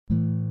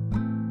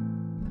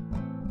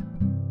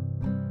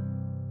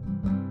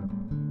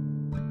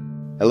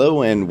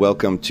Hello and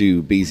welcome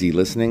to BZ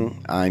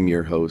Listening. I'm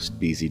your host,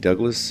 BZ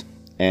Douglas,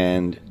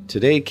 and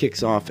today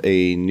kicks off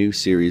a new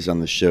series on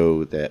the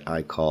show that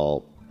I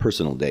call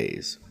Personal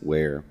Days,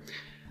 where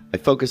I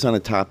focus on a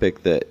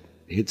topic that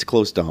hits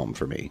close to home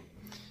for me.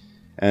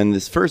 And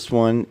this first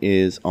one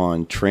is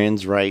on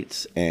trans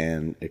rights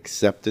and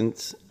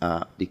acceptance,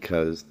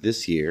 because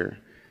this year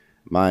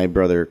my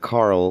brother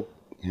Carl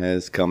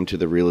has come to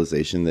the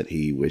realization that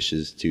he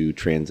wishes to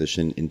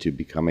transition into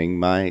becoming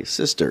my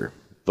sister,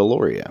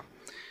 Valoria.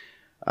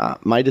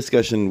 My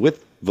discussion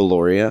with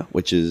Valoria,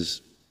 which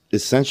is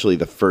essentially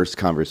the first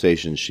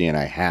conversation she and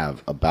I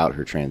have about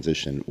her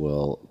transition,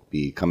 will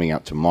be coming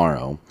out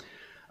tomorrow.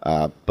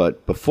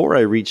 But before I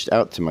reached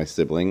out to my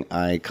sibling,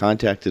 I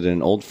contacted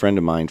an old friend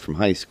of mine from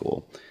high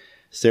school,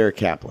 Sarah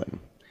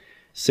Kaplan.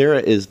 Sarah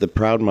is the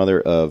proud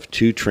mother of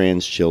 2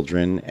 trans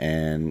children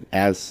and,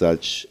 as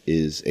such,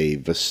 is a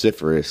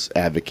vociferous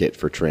advocate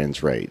for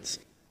trans rights.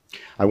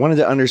 I wanted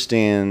to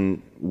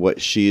understand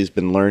what she has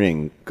been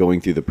learning going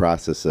through the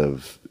process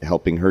of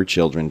helping her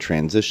children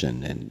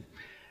transition and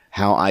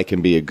how I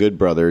can be a good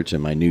brother to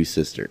my new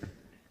sister.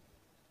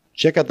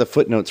 Check out the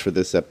footnotes for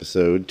this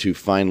episode to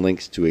find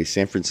links to a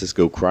San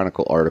Francisco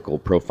Chronicle article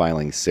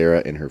profiling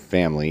Sarah and her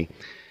family,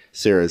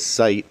 Sarah's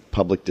site,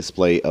 Public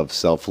Display of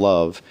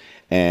Self-Love,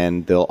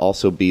 and there'll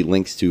also be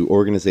links to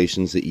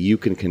organizations that you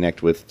can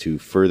connect with to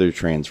further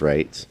trans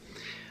rights.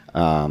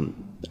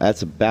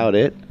 That's about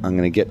it. I'm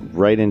going to get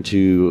right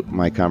into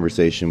my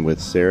conversation with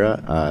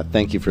Sarah.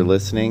 Thank you for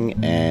listening,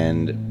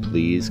 and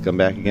please come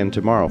back again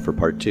tomorrow for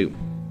part 2.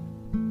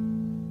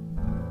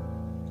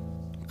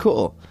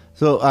 Cool.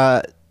 So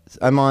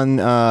I'm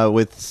on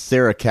with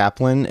Sarah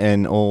Kaplan,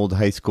 an old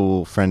high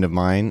school friend of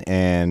mine,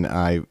 and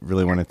I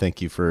really want to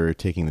thank you for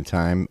taking the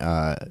time.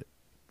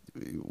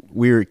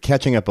 We're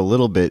catching up a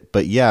little bit,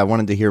 but yeah, I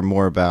wanted to hear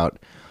more about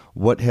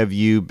what have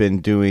you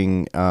been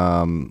doing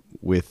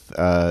with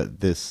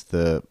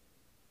the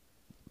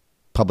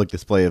Public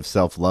Display of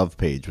Self-Love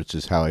page, which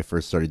is how I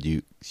first started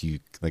you,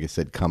 like I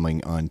said,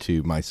 coming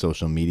onto my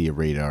social media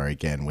radar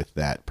again with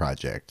that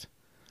project.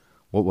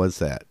 What was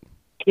that?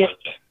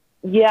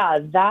 Yeah,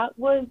 that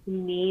was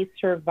me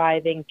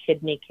surviving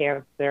kidney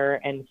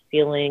cancer and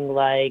feeling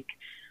like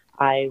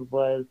I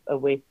was a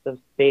waste of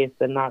space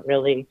and not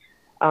really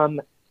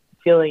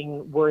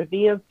feeling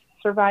worthy of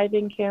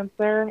surviving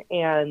cancer,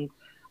 and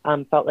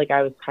felt like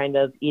I was kind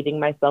of eating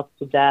myself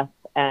to death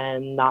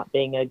and not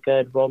being a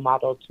good role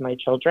model to my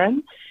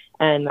children.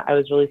 And I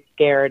was really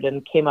scared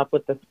and came up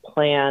with this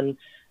plan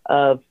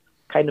of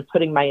kind of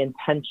putting my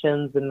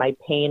intentions and my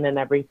pain and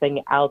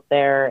everything out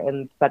there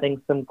and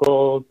setting some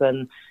goals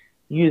and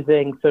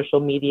using social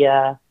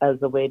media as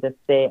a way to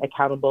stay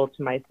accountable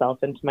to myself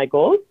and to my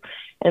goals.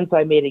 And so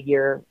I made a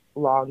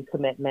year-long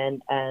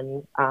commitment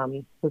and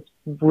was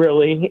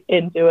really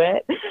into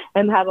it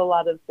and had a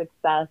lot of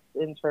success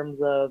in terms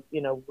of,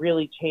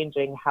 really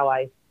changing how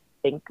I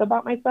think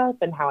about myself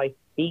and how I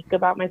speak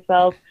about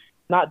myself,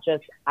 not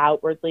just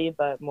outwardly,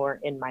 but more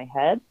in my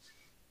head.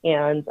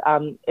 And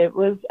it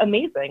was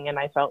amazing. And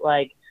I felt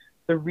like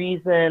the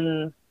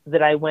reason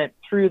that I went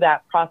through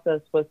that process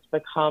was to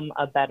become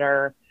a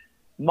better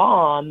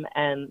mom.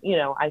 And,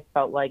 I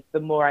felt like the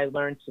more I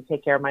learned to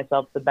take care of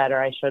myself, the better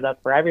I showed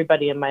up for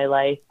everybody in my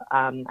life.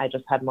 I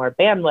just had more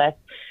bandwidth.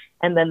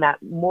 And then that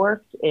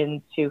morphed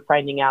into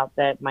finding out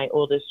that my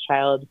oldest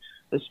child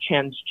was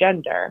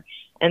transgender.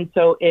 And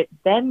so it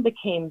then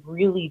became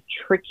really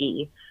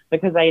tricky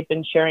because I had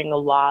been sharing a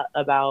lot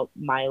about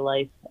my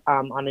life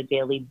on a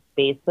daily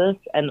basis.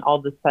 And all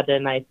of a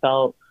sudden I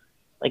felt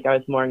like I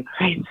was more in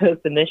crisis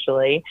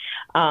initially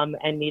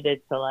and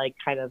needed to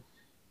kind of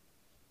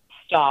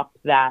stop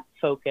that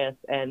focus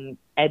and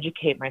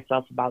educate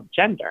myself about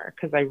gender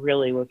because I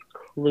really was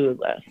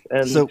clueless.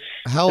 And so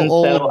how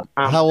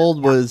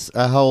old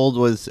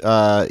was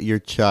your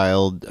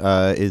child?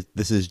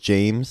 This is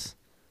James?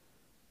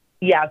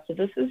 Yeah, so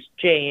this is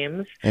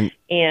James. And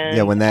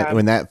yeah, when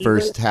that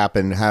first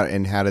happened, how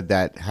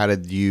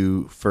did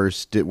you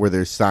first, were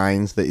there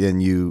signs that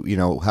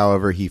then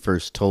however he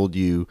first told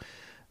you,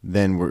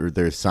 then were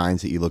there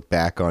signs that you look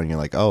back on and you're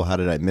like, oh, how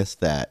did I miss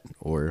that?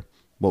 Or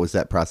what was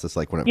that process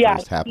like when it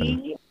first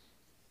happened?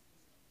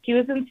 He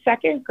was in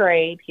 2nd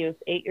grade. He was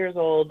 8 years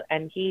old,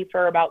 and he,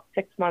 for about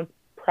 6 months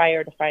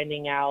prior to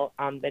finding out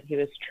that he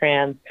was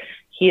trans,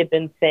 he had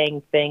been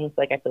saying things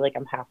like, I feel like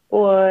I'm half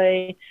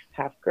boy,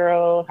 half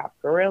girl, half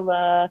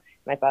gorilla.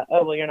 And I thought,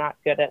 oh, well, you're not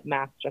good at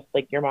math, just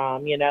like your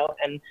mom,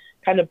 and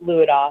kind of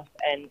blew it off.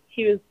 And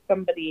he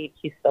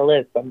still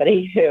is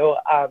somebody who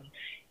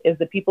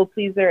is a people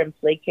pleaser and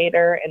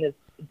placater, and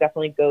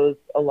definitely goes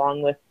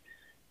along with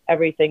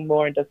everything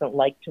more and doesn't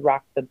like to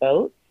rock the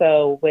boat.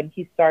 So when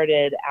he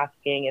started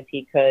asking if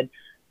he could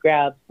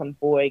grab some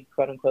boy,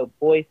 quote unquote,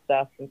 boy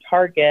stuff from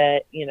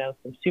Target,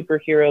 some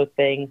superhero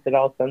things, it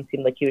all of a sudden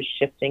seemed like he was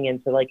shifting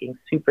into liking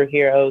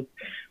superheroes.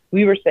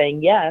 We were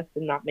saying yes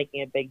and not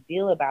making a big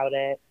deal about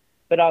it,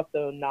 but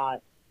also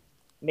not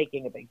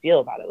making a big deal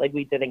about it. Like,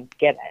 we didn't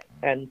get it.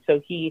 And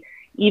so he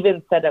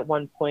even said at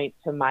one point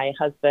to my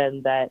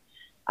husband that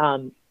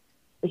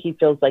he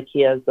feels like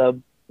he has a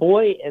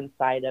boy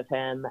inside of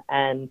him.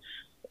 And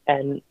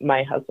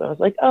my husband was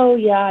like, oh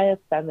yeah, I have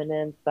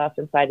feminine stuff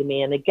inside of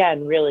me. And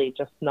again, really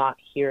just not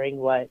hearing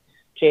what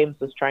James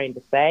was trying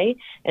to say.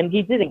 And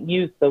he didn't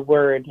use the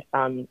word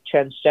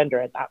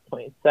transgender at that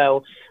point.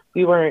 So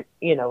we weren't,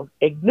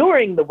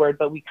 ignoring the word,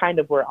 but we kind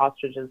of were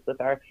ostriches with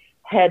our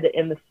head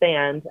in the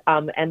sand.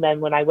 And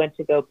then when I went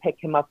to go pick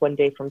him up one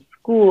day from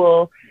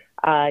school,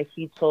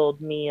 he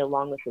told me,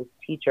 along with his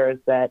teachers,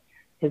 that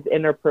his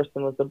inner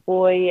person was a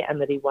boy and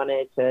that he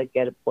wanted to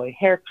get a boy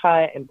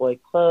haircut and boy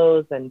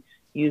clothes and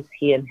use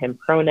he and him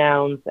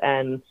pronouns.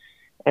 And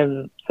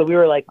so we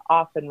were like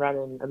off and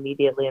running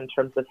immediately in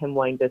terms of him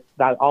wanting to,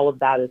 that all of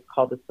that is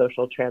called a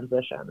social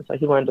transition. So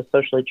he wanted to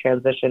socially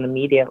transition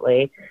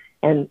immediately.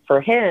 And for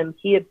him,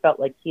 he had felt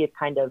like he had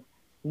kind of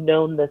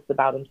known this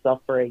about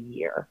himself for a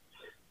year.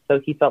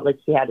 So he felt like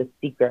he had a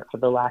secret for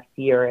the last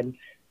year. And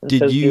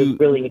so he was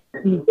really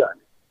eager.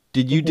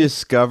 Did you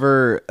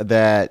discover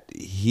that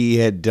he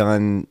had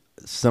done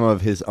some of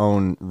his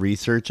own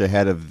research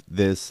ahead of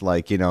this,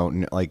 like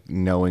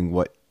knowing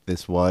what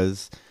this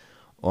was,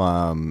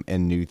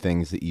 and knew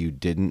things that you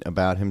didn't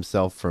about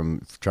himself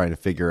from trying to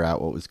figure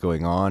out what was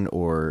going on,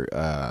 or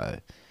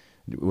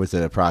was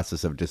it a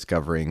process of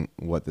discovering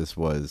what this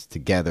was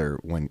together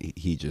when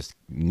he just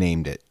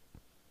named it?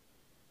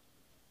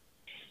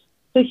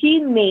 So he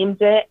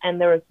named it,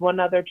 and there was one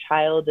other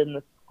child in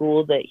the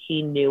school that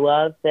he knew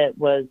of that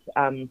was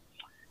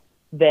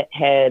that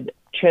had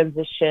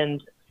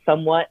transitioned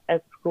somewhat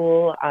at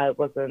school. It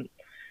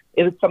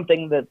was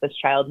something that this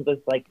child was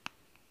like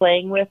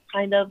playing with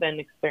kind of and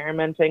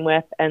experimenting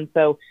with. And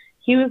so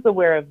he was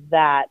aware of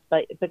that,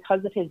 but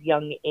because of his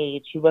young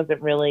age, he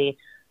wasn't really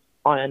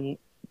on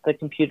the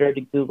computer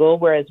to Google.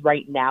 Whereas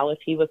right now, if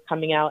he was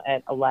coming out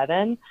at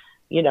 11,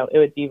 it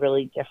would be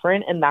really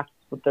different. And that's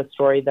the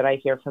story that I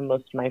hear from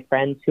most of my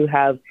friends who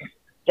have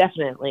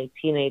definitely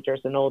teenagers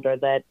and older,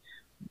 that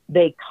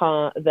the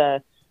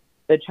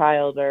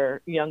child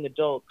or young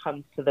adult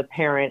comes to the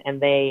parent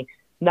and they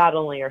not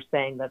only are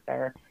saying that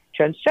they're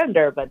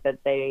transgender, but that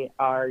they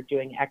are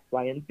doing X,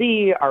 Y, and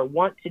Z, or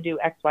want to do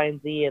X, Y,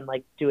 and Z and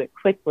like do it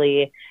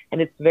quickly. And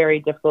it's a very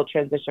difficult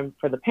transition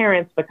for the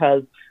parents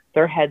because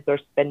their heads are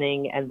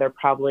spinning and they're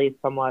probably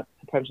somewhat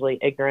potentially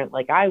ignorant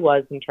like I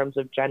was in terms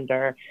of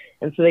gender.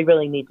 And so they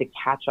really need to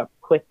catch up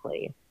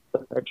quickly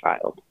with their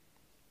child.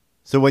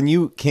 So when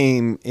you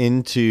came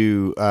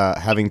into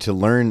having to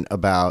learn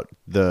about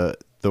the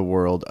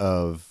world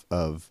of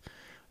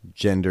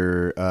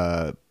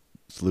gender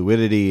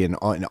fluidity and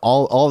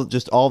all of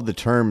the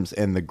terms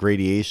and the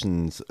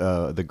gradations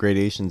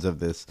of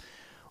this,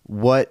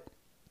 what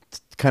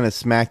kind of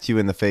smacked you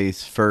in the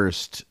face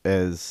first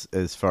as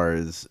far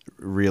as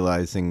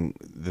realizing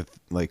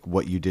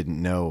what you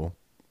didn't know?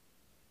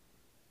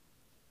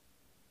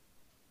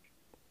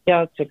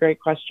 Yeah, it's a great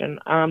question.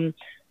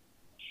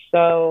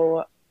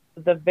 So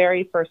the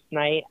very first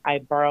night, I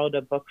borrowed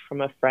a book from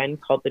a friend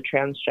called The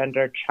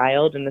Transgender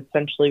Child and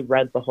essentially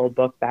read the whole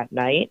book that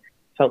night.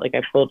 Felt like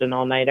I pulled an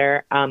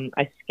all-nighter.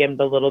 I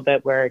skimmed a little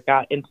bit where it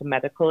got into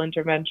medical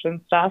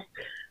intervention stuff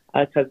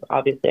because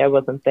obviously I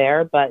wasn't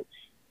there. But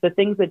the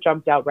things that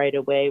jumped out right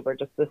away were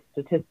just the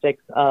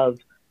statistics of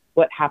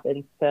what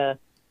happens to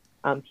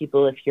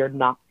people if you're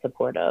not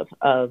supportive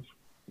of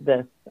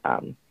this.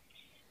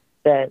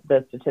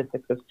 The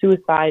statistics of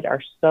suicide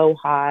are so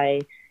high,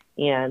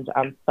 and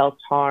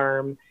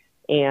self-harm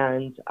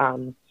and,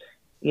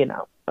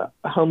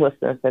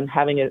 homelessness and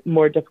having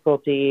more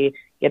difficulty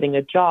getting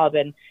a job.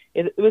 And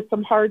it was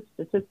some hard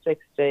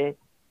statistics to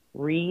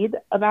read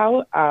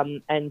about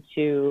and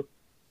to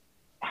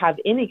have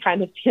any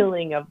kind of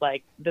feeling of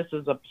like, this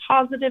is a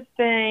positive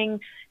thing.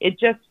 It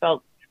just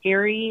felt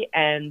scary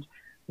and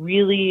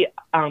really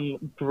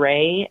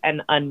gray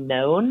and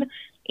unknown.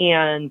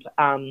 And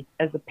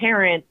as a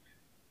parent,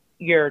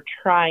 you're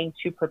trying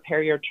to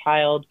prepare your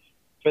child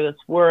for this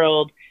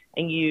world,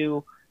 and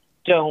you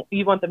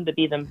want them to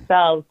be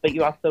themselves, but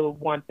you also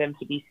want them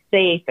to be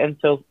safe. And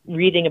so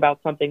reading about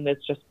something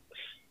that's just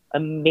a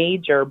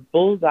major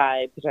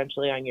bullseye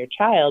potentially on your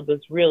child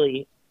was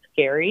really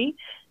scary.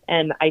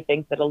 And I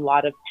think that a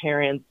lot of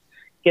parents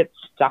get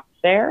stuck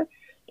there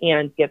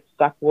and get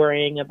stuck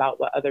worrying about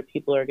what other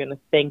people are going to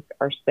think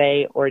or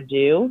say or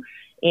do.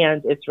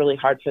 And it's really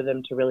hard for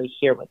them to really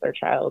hear what their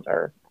child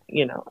or,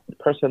 the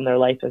person in their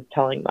life is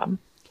telling them.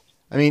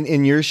 I mean,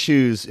 in your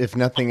shoes, if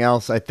nothing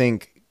else, I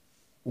think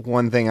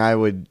one thing I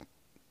would,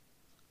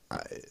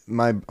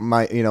 when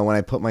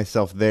I put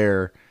myself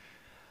there,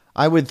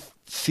 I would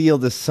feel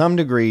to some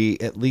degree,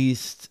 at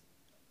least,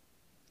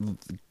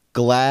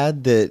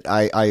 glad that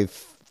I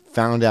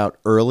found out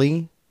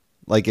early.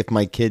 Like if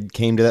my kid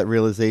came to that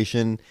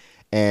realization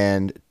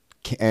and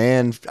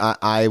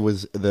I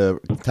was the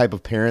type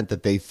of parent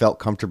that they felt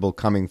comfortable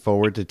coming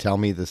forward to tell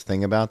me this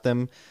thing about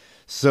them,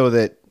 so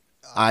that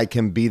I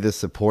can be the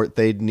support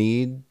they'd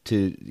need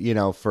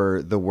to,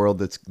 for the world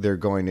they're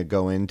going to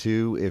go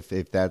into.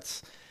 If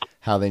that's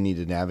how they need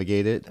to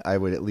navigate it, I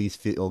would at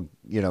least feel,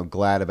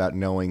 glad about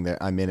knowing that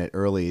I'm in it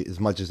early, as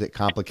much as it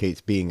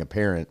complicates being a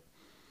parent.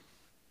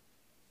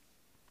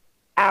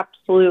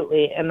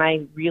 Absolutely. And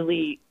I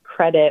really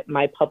credit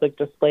my public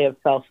display of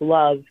self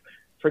love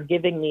for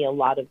giving me a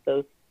lot of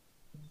those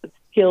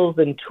skills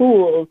and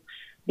tools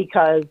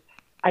because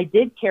I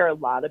did care a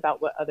lot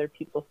about what other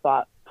people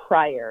thought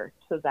prior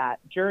to that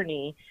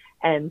journey.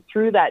 And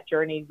through that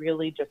journey,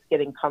 really just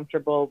getting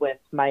comfortable with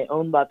my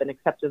own love and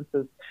acceptance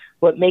is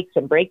what makes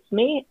and breaks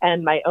me.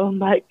 And my own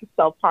like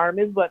self harm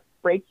is what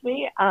breaks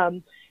me.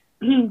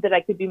 That I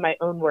could be my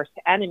own worst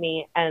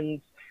enemy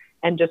and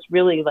just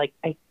really like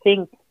I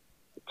think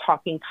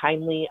talking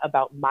kindly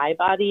about my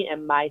body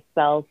and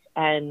myself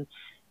and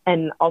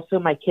also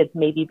my kids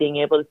maybe being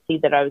able to see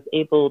that I was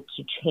able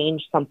to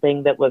change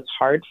something that was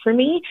hard for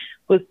me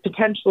was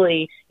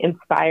potentially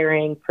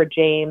inspiring for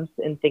James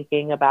in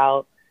thinking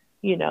about,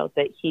 you know,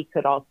 that he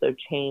could also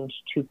change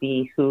to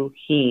be who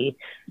he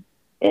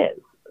is.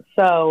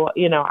 So,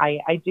 you know,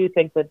 I do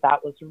think that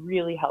that was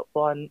really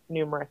helpful on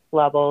numerous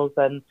levels,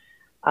 and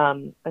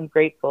I'm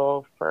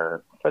grateful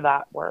for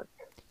that work.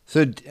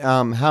 So,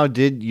 how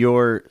did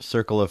your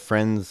circle of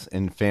friends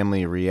and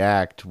family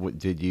react?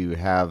 Did you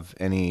have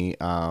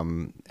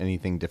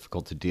anything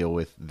difficult to deal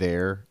with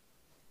there?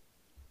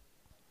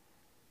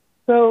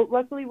 So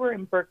luckily we're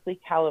in Berkeley,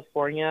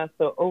 California.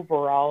 So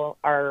overall,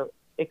 our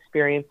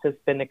experience has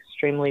been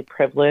extremely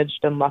privileged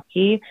and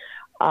lucky.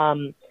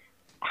 Um,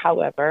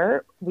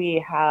 However,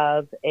 we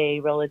have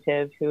a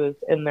relative who is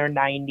in their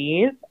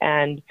 90s,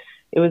 and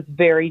it was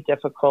very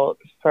difficult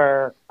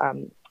for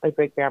a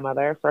great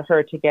grandmother for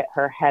her to get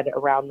her head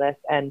around this.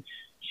 And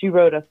she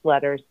wrote us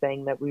letters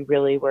saying that we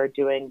really were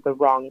doing the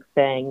wrong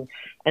thing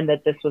and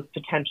that this was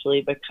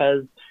potentially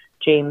because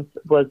James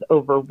was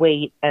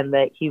overweight and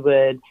that he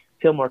would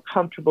feel more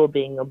comfortable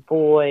being a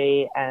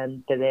boy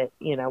and that it,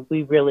 you know,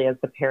 we really as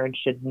the parents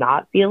should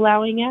not be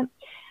allowing it.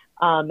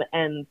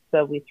 And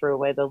so we threw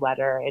away the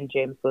letter, and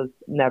James was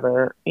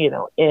never, you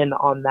know, in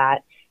on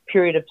that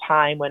period of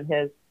time when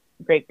his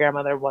great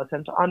grandmother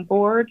wasn't on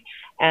board.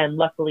 And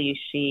luckily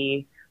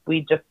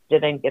we just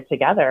didn't get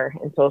together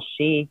until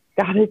she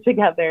got it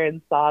together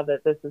and saw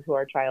that this is who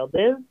our child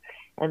is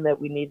and that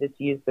we needed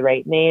to use the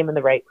right name and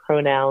the right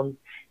pronouns.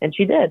 And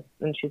she did.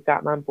 And she's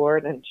gotten on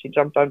board, and she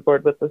jumped on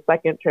board with the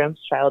second trans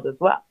child as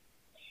well.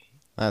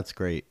 That's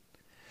great.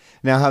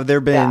 Now, have there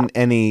been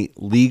any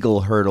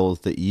legal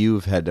hurdles that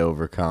you've had to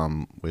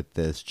overcome with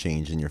this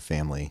change in your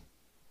family?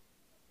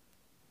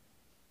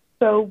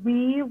 So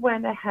we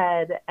went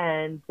ahead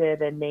and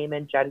did a name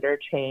and gender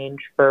change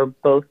for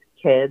both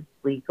kids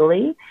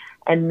legally.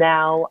 And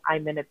now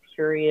I'm in a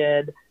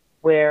period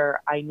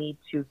where I need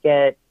to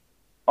get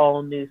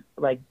all new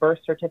like birth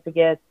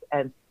certificates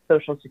and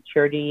social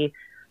security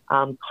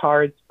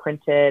cards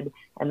printed,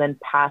 and then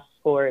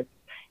passports,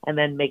 and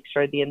then make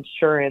sure the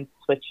insurance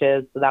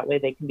switches so that way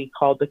they can be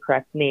called the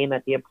correct name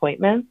at the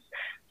appointments.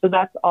 So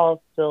that's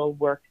all still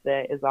work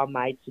that is on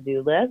my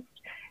to-do list.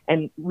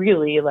 And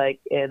really, like,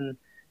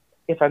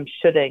 if I'm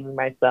shitting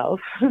myself,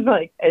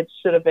 like it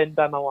should have been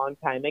done a long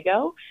time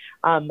ago.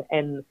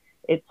 And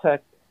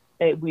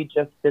we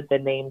just did the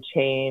name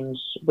change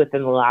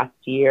within the last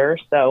year.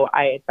 So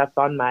that's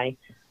on my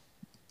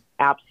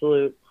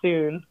absolute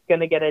soon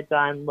gonna get it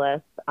done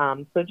list.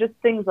 So just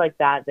things like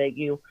that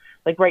you,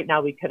 like right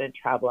now we couldn't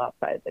travel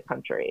outside the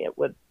country. It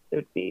would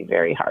be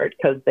very hard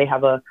because they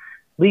have a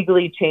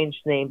legally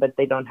changed name, but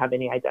they don't have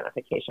any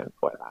identification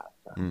for that.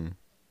 So.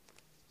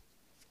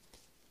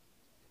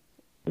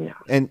 Yeah.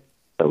 And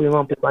so we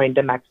won't be going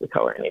to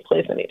Mexico or any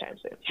place anytime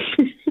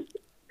soon.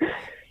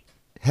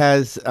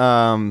 Has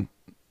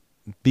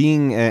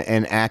being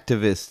an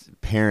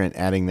activist parent,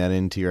 adding that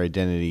into your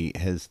identity,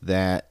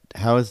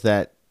 how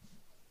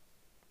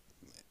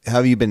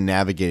have you been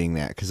navigating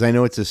that? Because I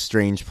know it's a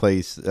strange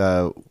place.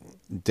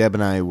 Deb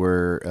and I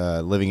were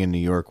living in New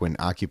York when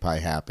Occupy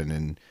happened,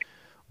 and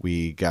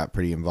we got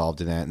pretty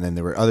involved in that. And then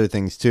there were other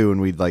things too,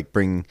 and we'd like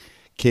bring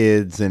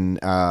kids, and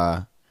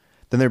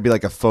then there'd be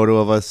like a photo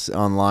of us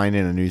online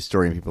in a news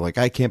story, and people were like,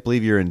 I can't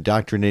believe you're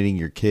indoctrinating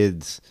your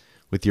kids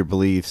with your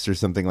beliefs or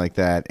something like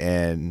that.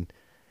 And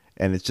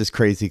it's just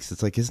crazy because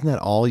it's like, isn't that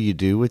all you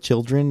do with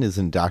children is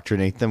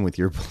indoctrinate them with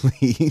your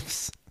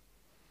beliefs?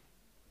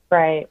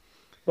 Right.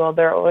 Well,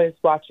 they're always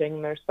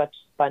watching. They're such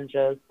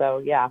sponges. So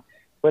yeah,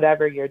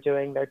 whatever you're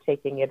doing, they're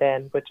taking it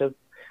in, which is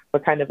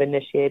what kind of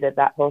initiated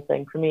that whole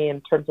thing for me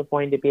in terms of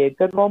wanting to be a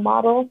good role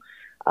model.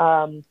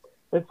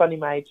 It was funny,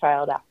 my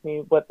child asked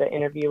me what the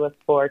interview was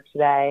for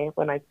today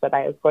when I said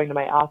I was going to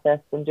my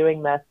office and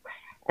doing this.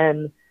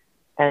 And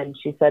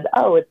she said,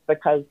 oh, it's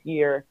because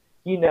you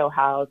know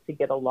how to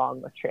get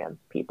along with trans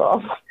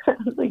people. I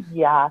was like,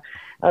 yeah.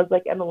 I was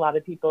like, and a lot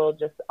of people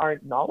just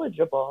aren't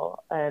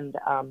knowledgeable. And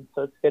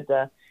so it's good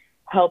to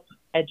help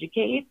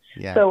educate.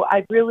 Yeah. So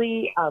I've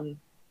really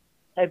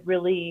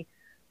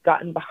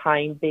gotten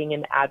behind being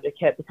an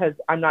advocate because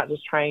I'm not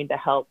just trying to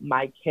help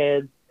my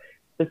kids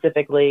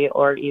specifically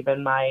or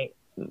even my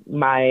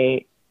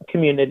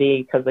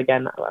community, because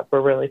again,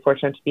 we're really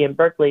fortunate to be in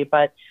Berkeley,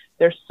 but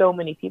there's so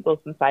many people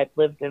since I've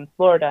lived in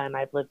Florida and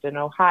I've lived in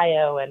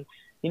Ohio, and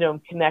I'm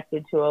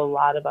connected to a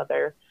lot of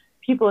other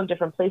people in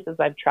different places.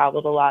 I've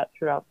traveled a lot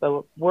throughout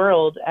the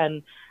world,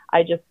 and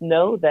I just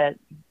know that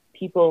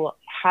people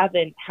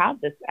haven't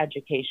had this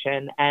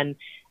education and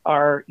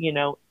are,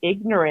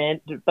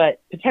 ignorant,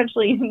 but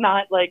potentially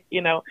not like,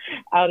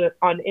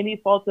 on any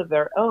fault of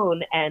their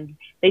own. And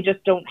they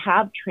just don't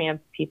have trans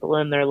people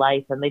in their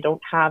life, and they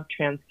don't have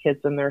trans kids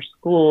in their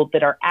school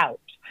that are out.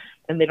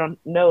 And they don't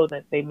know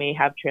that they may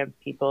have trans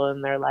people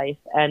in their life.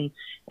 And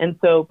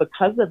so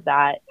because of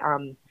that,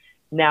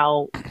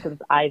 now,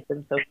 since I've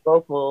been so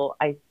vocal,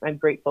 I'm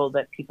grateful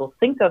that people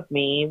think of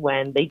me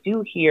when they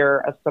do hear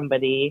of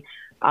somebody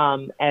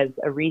as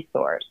a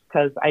resource,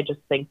 because I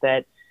just think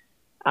that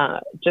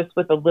just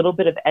with a little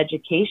bit of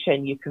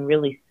education, you can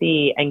really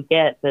see and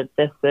get that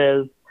this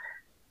is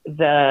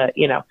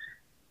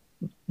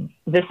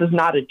this is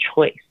not a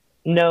choice.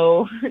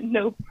 No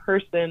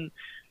person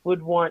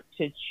would want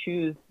to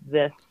choose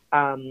this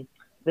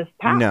this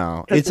path.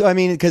 No,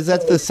 because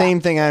that's the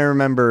same thing I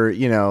remember,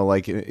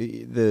 like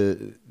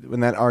when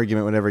that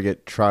argument would ever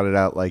get trotted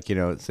out, like,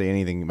 say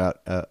anything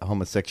about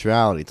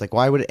homosexuality. It's like,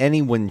 why would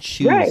anyone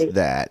choose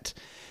that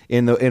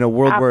in a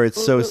world where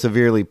it's so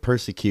severely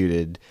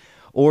persecuted?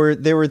 Or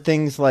there were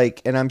things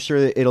like, and I'm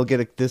sure that it'll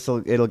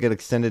get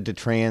extended to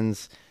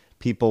trans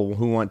people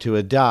who want to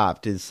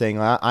adopt, is saying,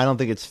 I don't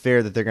think it's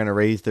fair that they're going to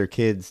raise their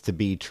kids to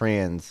be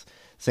trans.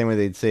 Same way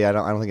they'd say, I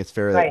don't think it's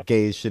fair that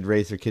gays should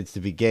raise their kids to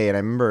be gay. And I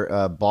remember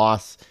a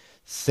boss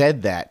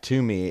said that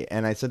to me,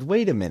 and I said,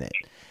 wait a minute.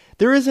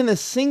 There isn't a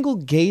single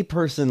gay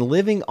person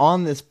living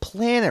on this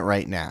planet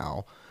right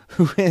now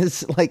who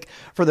is, like,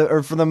 for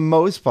the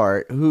most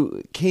part,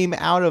 who came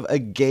out of a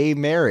gay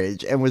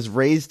marriage and was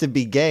raised to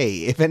be gay.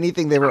 If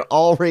anything, they were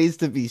all raised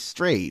to be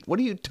straight. What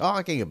are you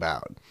talking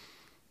about?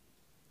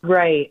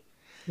 Right.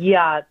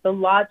 Yeah, the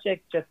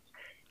logic just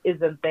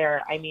isn't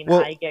there. I mean,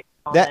 I get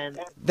comments.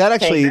 That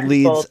actually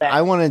leads.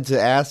 I wanted to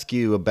ask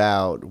you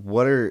about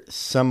what are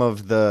some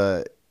of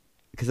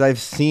because I've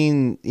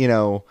seen,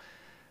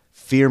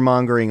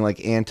 fear-mongering,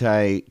 like,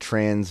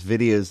 anti-trans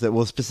videos that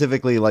will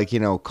specifically, like,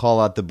 call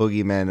out the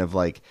boogeyman of,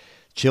 like,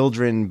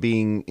 children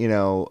being,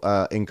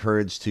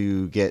 encouraged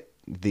to get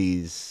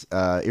these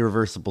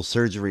irreversible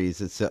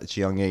surgeries at such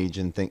young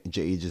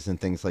ages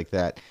and things like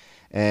that.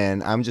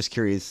 And I'm just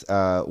curious,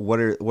 what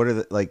are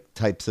the, like,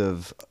 types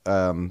of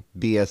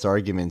BS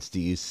arguments do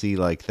you see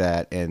like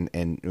that,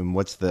 and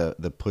what's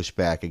the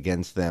pushback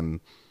against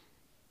them?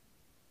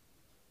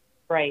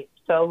 Right.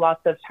 So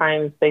lots of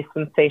times they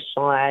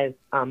sensationalize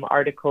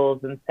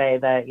articles and say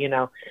that,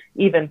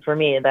 even for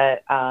me,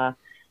 that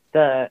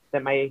that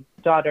my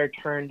daughter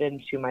turned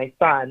into my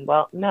son.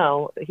 Well,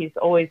 no, he's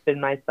always been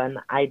my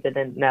son. I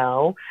didn't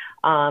know.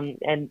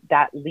 And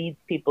that leads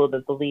people to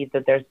believe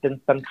that there's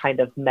been some kind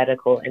of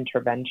medical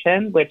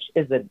intervention, which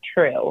isn't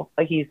true.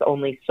 He's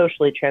only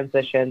socially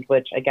transitioned,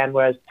 which again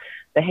was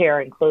the hair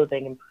and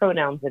clothing and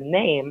pronouns and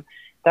name.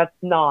 That's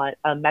not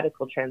a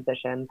medical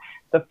transition.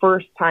 The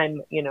first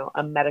time,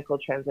 a medical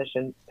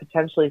transition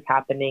potentially is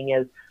happening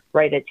is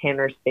right at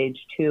Tanner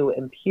stage 2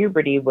 in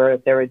puberty, where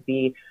there would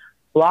be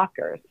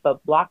blockers,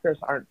 but blockers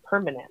aren't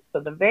permanent. So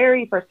the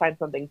very first time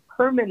something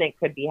permanent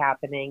could be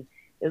happening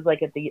is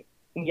like at the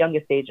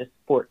youngest age is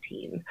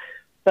 14.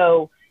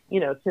 So,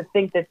 to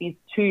think that these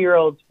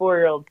 2-year-olds,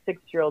 4-year-olds,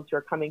 6-year-olds who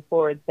are coming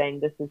forward saying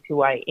this is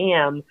who I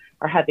am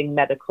are having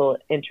medical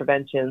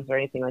interventions or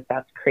anything like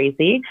that's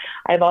crazy.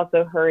 I've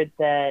also heard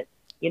that,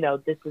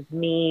 this is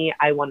me,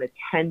 I want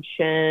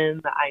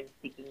attention, I'm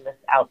seeking this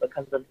out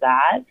because of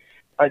that,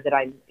 or that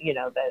I'm,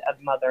 that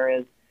a mother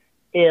is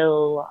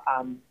ill.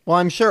 Well,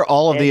 I'm sure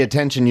all of the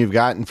attention you've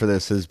gotten for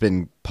this has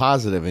been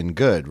positive and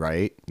good,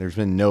 right? There's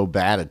been no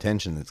bad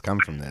attention that's come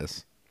from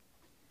this.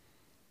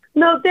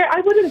 No,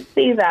 I wouldn't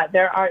say that.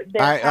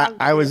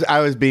 I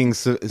was being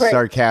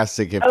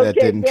sarcastic if that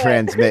didn't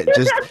transmit.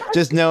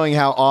 Just knowing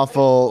how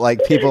awful,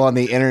 like, people on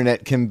the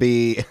internet can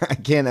be, I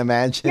can't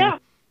imagine. Yeah.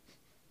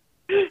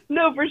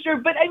 No, for sure.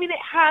 But I mean, it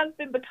has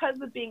been, because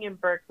of being in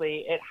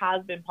Berkeley, it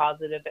has been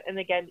positive. And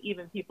again,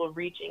 even people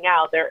reaching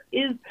out, there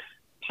is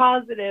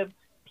positive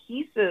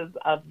pieces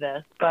of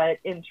this. But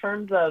in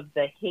terms of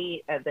the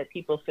hate that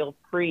people feel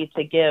free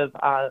to give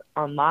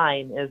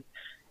online is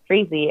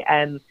crazy.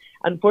 And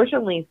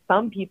unfortunately,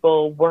 some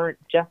people weren't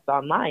just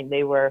online.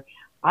 They were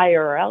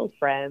IRL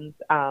friends,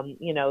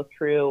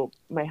 through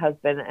my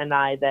husband and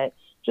I, that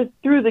just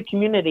through the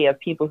community of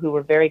people who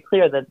were very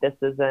clear that this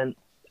isn't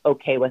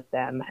okay with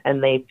them,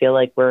 and they feel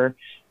like we're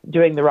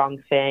doing the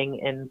wrong thing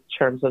in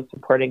terms of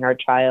supporting our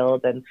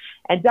child. And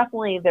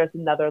definitely there's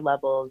another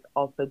level of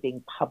also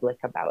being public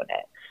about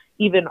it.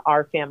 Even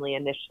our family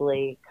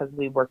initially, because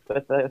we worked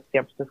with the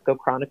San Francisco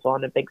Chronicle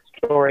on a big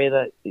story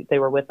that they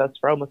were with us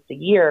for almost a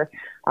year,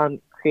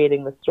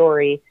 creating the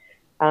story,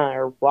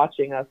 or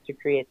watching us to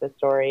create the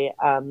story.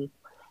 My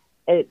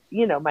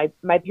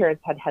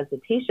parents had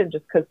hesitation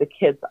just because the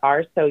kids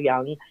are so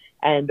young,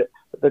 and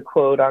the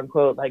quote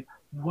unquote, like,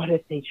 what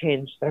if they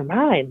changed their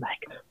mind?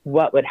 Like,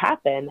 what would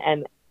happen?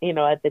 And,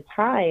 at the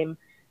time,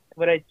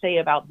 what I'd say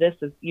about this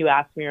is, you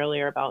asked me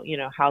earlier about,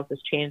 how's this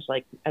changed,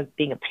 like, as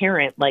being a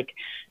parent. Like,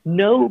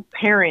 no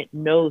parent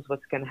knows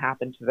what's going to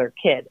happen to their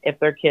kid. If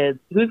their kids,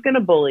 who's going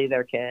to bully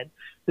their kid,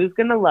 who's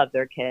going to love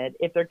their kid,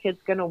 if their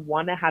kid's going to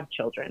want to have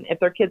children, if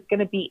their kid's going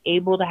to be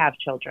able to have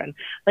children.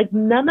 Like,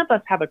 none of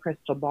us have a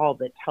crystal ball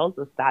that tells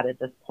us that at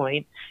this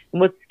point.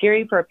 And what's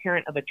scary for a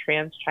parent of a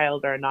trans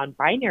child or a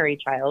non-binary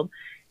child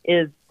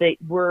is that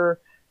we're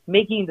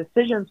making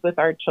decisions with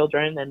our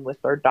children and with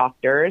our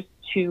doctors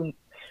to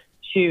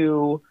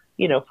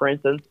for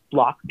instance,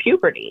 block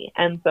puberty.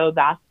 And so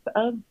that's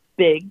a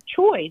big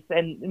choice.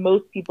 And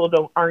most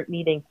people aren't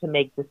needing to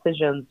make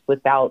decisions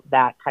without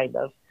that kind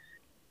of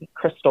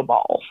crystal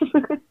ball.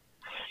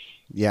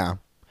 Yeah.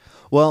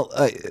 Well,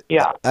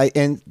 yeah.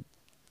 And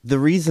the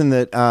reason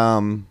that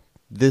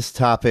this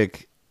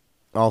topic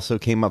also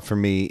came up for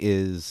me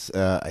is,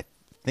 I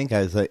think,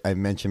 as I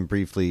mentioned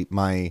briefly,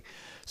 my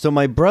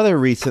brother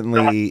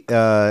recently,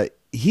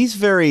 he's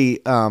very,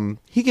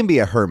 he can be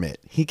a hermit.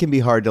 He can be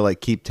hard to like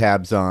keep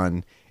tabs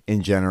on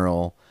in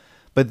general.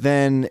 But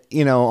then,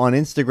 on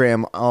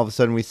Instagram, all of a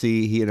sudden we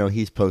see,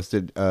 he's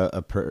posted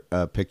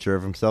a picture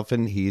of himself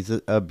and he's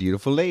a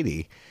beautiful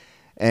lady.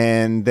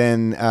 And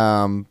then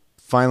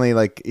finally,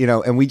 like,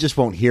 and we just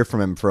won't hear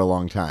from him for a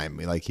long time.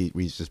 Like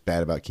he's just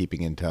bad about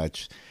keeping in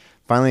touch.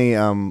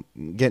 Finally,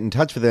 get in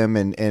touch with him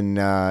and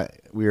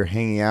we were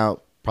hanging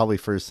out probably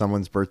for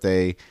someone's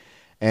birthday.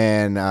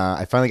 And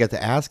I finally got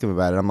to ask him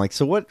about it. I'm like,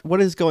 so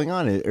what is going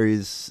on? Or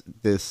is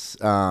this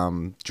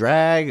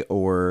drag,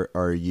 or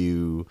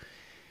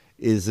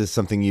is this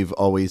something you've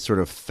always sort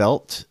of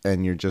felt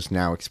and you're just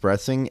now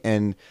expressing?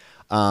 And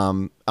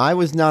I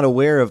was not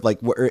aware of like,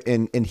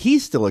 and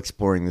he's still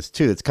exploring this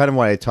too. It's kind of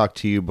why I talked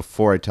to you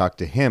before I talked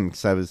to him,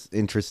 because I was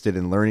interested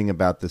in learning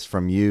about this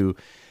from you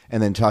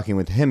and then talking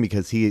with him,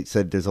 because he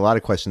said there's a lot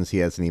of questions he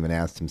hasn't even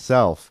asked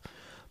himself.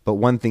 But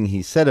one thing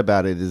he said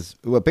about it is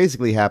what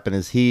basically happened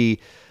is he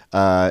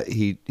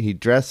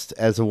dressed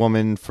as a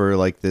woman for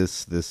like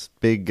this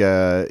big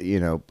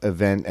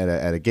event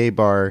at a gay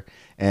bar,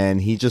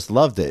 and he just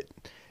loved it.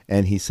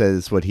 And he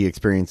says what he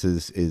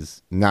experiences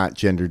is not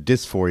gender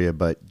dysphoria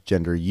but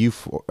gender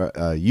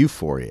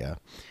euphoria.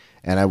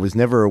 And I was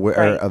never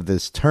aware of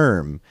this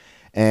term.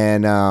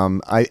 And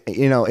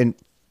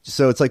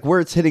so it's like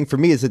where it's hitting for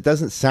me is it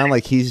doesn't sound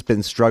like he's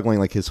been struggling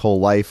like his whole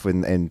life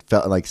and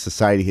felt like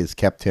society has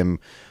kept him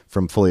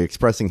from fully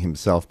expressing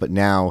himself. But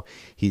now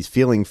he's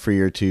feeling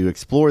freer to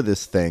explore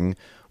this thing,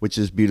 which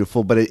is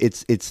beautiful. But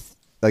it's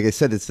like I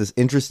said, it's this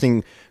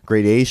interesting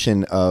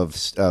gradation of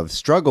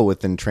struggle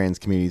within trans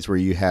communities where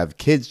you have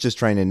kids just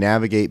trying to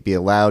navigate, be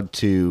allowed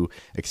to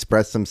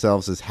express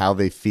themselves as how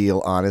they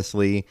feel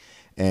honestly.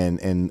 And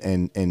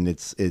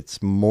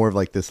it's more of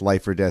like this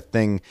life or death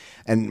thing.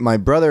 And my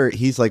brother,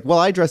 he's like, well,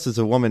 I dress as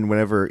a woman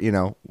whenever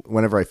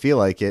I feel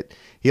like it.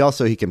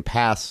 He can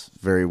pass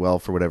very well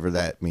for whatever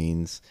that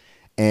means.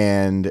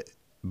 And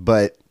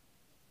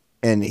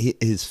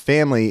his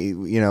family,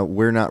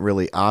 we're not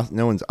really,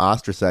 no one's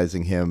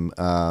ostracizing him.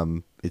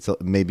 It's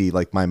maybe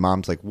like my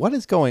mom's like, what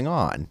is going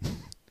on?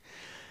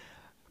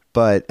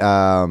 But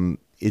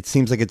it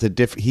seems like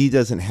he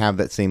doesn't have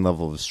that same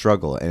level of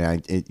struggle.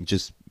 And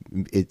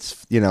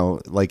it's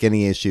like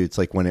any issue, it's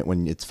like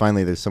when it's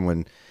finally there's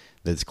someone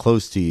that's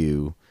close to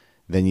you,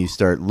 then you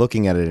start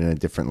looking at it in a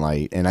different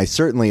light. And I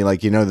certainly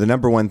the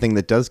number one thing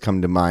that does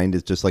come to mind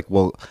is just like,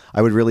 well,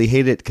 I would really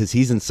hate it because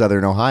he's in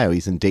Southern Ohio.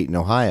 He's in Dayton,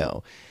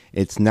 Ohio.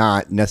 It's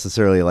not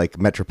necessarily like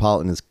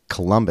metropolitan as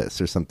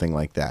Columbus or something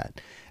like that.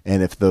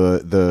 And if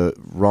the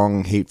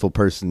wrong hateful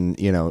person,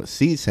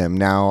 sees him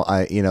now,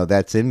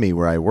 that's in me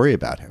where I worry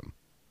about him.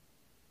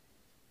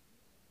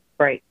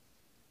 Right.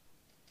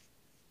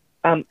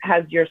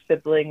 Has your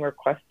sibling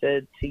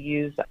requested to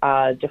use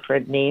a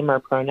different name or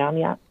pronoun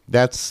yet?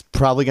 That's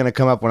probably going to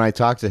come up when I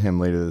talk to him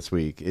later this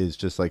week. Is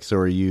just like, so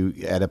are you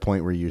at a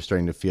point where you're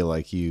starting to feel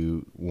like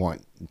you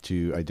want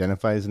to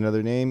identify as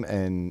another name?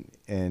 And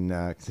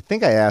 'cause I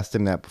think I asked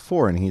him that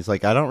before, and he's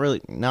like, I'm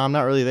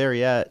not really there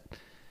yet.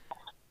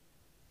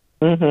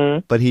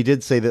 Mm-hmm. But he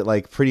did say that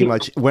like pretty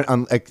much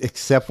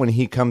except when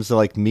he comes to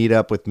like meet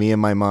up with me and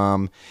my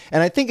mom,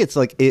 and I think it's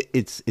like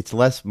it's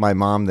less my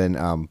mom than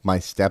my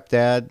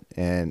stepdad,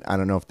 and I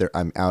don't know if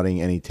I'm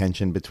outing any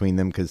tension between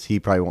them because he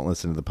probably won't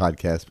listen to the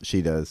podcast, but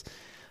she does.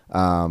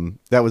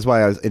 That was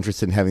why I was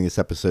interested in having this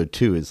episode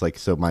too. Is like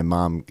so my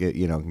mom can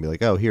be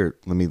like, oh here,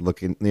 let me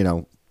look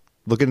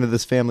into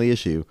this family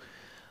issue.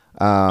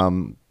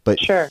 But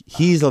sure.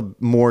 He's a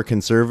more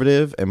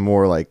conservative and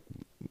more like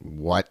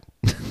what.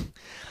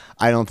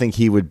 I don't think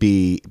he would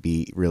be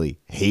really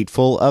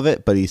hateful of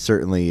it, but he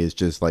certainly is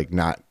just like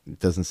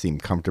doesn't seem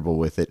comfortable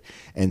with it.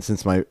 And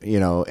since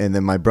and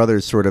then my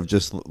brother's sort of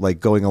just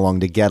like going along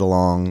to get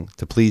along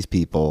to please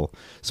people.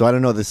 So I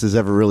don't know if this is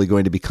ever really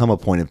going to become a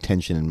point of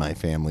tension in my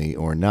family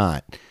or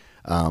not.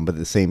 But at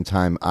the same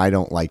time, I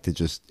don't like to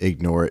just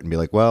ignore it and be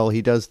like, well,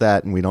 he does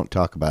that and we don't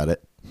talk about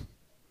it.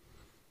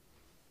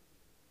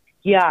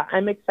 Yeah,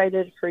 I'm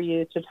excited for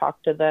you to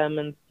talk to them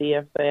and see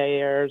if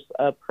there's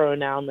a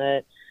pronoun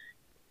that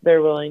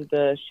they're willing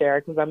to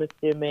share, because I'm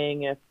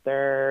assuming if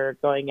they're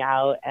going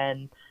out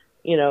and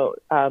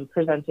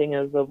presenting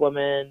as a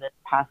woman and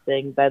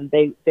passing, then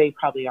they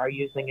probably are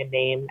using a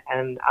name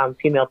and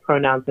female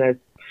pronouns, and it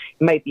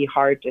might be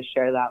hard to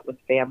share that with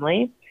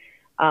family.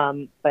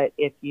 But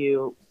if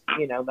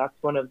that's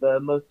one of the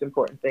most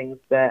important things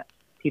that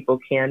people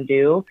can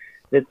do.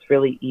 It's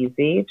really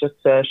easy, just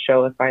to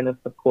show a sign of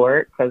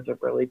support, because it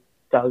really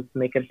does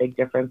make a big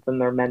difference in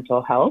their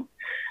mental health.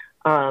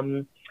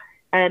 And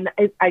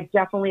I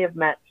definitely have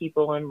met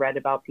people and read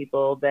about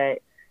people that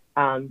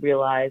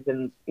realize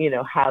and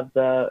have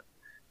the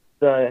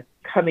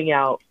coming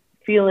out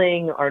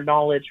feeling or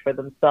knowledge for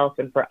themselves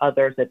and for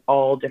others at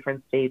all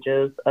different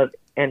stages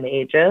and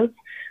ages.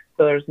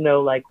 So there's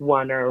no like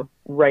one or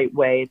right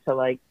way to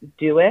like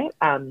do it.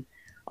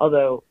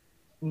 Although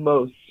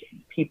most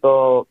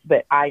people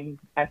that I'm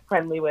as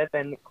friendly with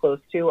and close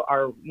to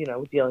are,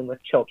 dealing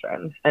with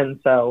children.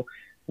 And so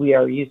we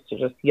are used to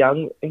just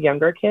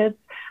younger kids.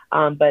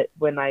 But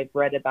when I've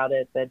read about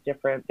it,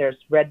 there's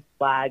red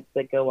flags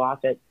that go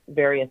off at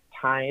various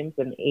times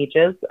and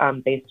ages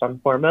based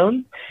on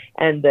hormones,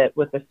 and that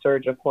with a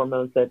surge of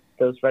hormones that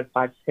those red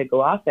flags could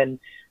go off. And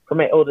for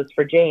my oldest,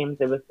 for James,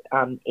 it was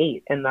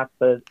 8, and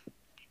that's a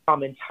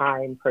common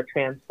time for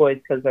trans boys,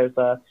 because there's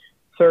a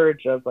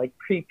surge of like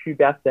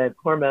prepubescent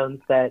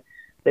hormones that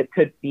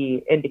could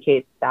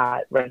indicate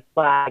that red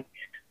flag.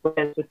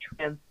 Whereas with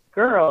trans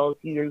girls,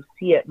 you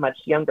see it much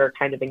younger,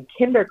 kind of in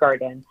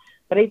kindergarten.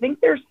 But I think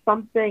there's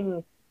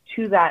something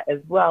to that as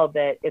well,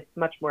 that it's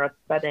much more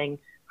upsetting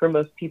for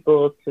most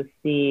people to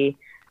see,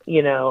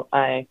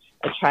 a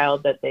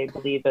child that they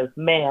believe is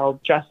male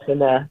dressed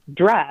in a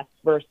dress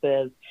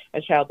versus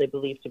a child they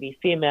believe to be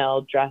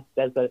female dressed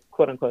as a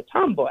quote unquote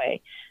tomboy.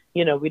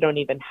 We don't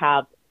even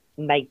have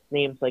nice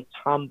names like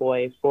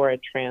tomboy for a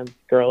trans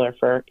girl, or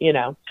for,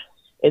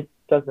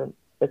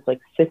 it's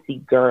like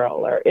sissy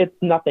girl, or it's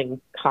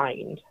nothing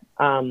kind.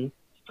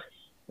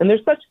 And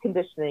there's such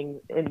conditioning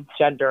in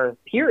gender,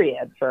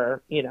 period,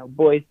 for,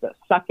 boys to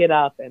suck it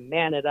up and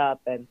man it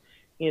up and,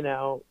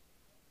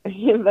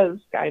 those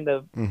kind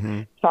of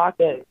talk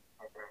at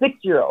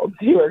 6-year-olds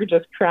who are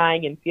just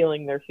crying and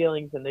feeling their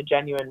feelings in a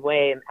genuine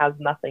way and has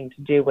nothing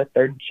to do with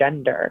their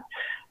gender.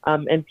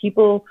 And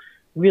people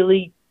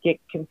really get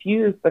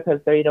confused because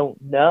they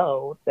don't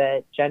know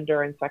that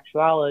gender and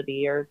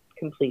sexuality are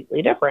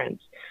completely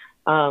different.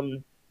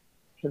 So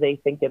they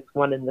think it's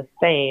one and the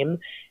same.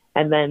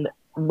 And then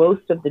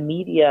most of the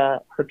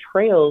media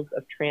portrayals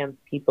of trans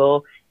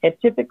people have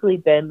typically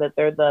been that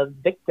they're the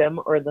victim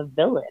or the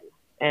villain.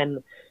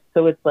 And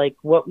so it's like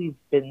what we've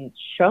been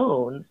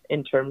shown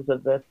in terms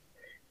of this,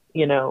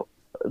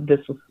 this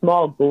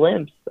small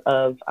glimpse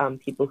of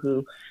people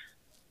who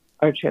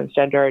are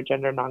transgender or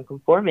gender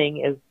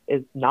nonconforming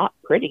is not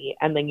pretty.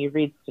 And then you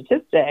read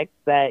statistics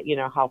that,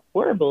 how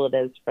horrible it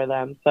is for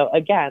them. So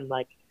again,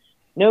 like,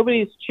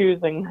 nobody's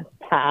choosing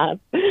this path.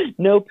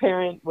 No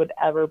parent would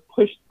ever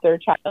push their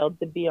child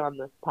to be on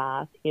this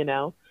path,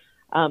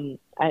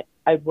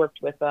 I've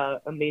worked with an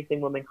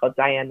amazing woman called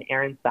Diane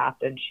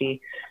Ehrensaft, and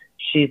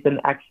she's an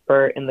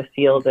expert in the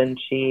field, and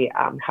she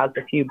has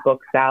a few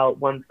books out.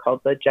 One's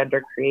called The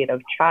Gender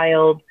Creative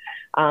Child,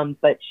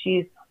 but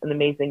she's an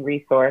amazing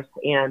resource.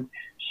 And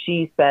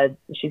she said,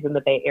 she's in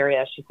the Bay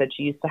Area, she said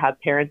she used to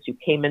have parents who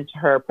came into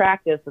her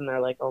practice and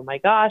they're like, oh my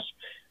gosh,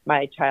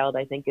 my child,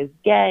 I think, is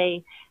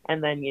gay.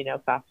 And then,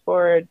 fast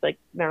forward like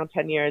now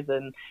 10 years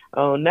and,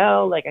 oh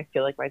no, like I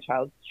feel like my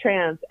child's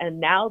trans. And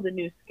now the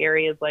new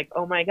scary is like,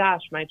 oh my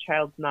gosh, my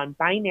child's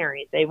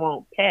non-binary. They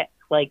won't pick.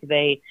 Like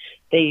they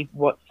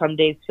some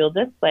days feel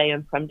this way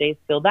and some days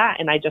feel that.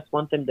 And I just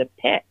want them to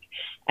pick.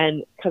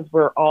 And because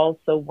we're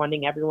also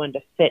wanting everyone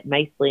to fit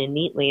nicely and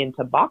neatly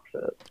into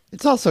boxes.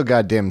 It's also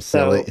goddamn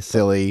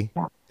silly.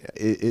 Yeah.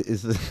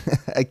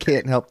 I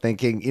can't help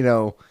thinking,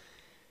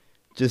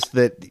 just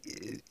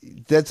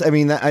that's,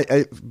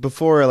 I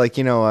before, like,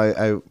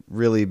 I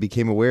really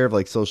became aware of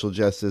like social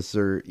justice,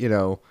 or,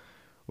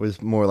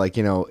 was more like,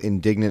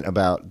 indignant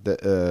about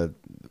the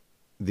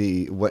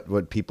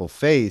what people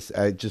face.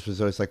 I just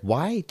was always like,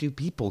 why do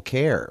people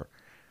care?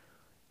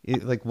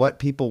 Like what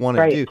people want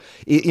to do,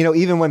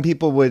 even when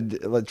people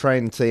would try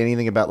and say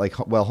anything about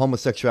like, well,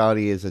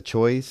 homosexuality is a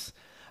choice.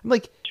 I'm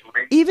like,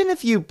 even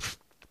if you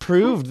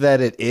proved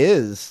that it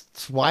is,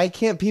 why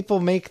can't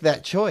people make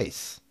that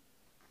choice?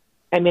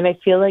 I mean, I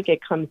feel like it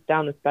comes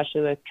down,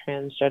 especially with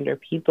transgender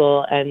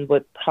people, and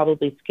what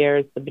probably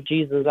scares the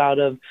bejesus out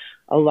of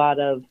a lot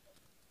of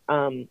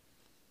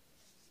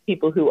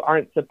people who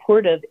aren't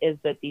supportive is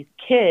that these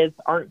kids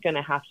aren't going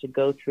to have to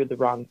go through the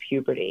wrong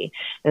puberty.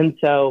 And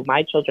so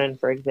my children,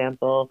 for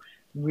example,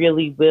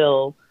 really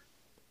will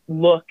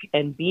look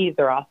and be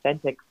their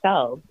authentic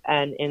selves.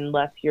 And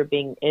unless you're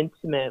being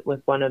intimate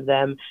with one of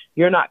them,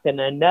 you're not going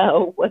to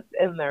know what's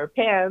in their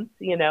pants,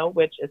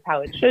 which is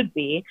how it should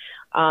be.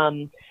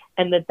 And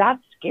that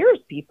scares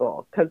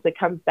people because it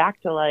comes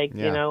back to like,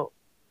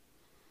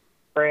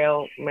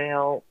 frail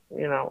male,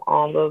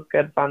 all those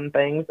good fun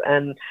things.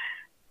 And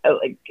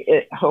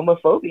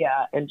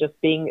homophobia and just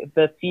being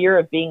the fear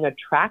of being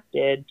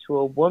attracted to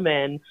a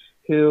woman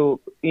who,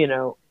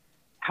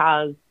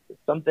 has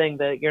something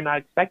that you're not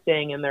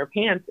expecting in their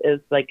pants is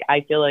like,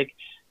 I feel like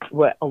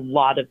what a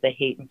lot of the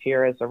hate and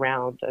fear is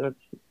around. And it's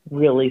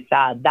really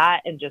sad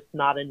that, and just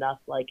not enough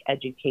like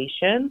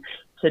education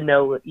to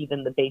know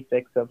even the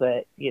basics of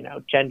it.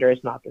 Gender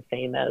is not the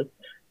same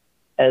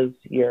as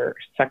your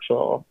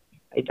sexual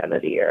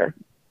identity or,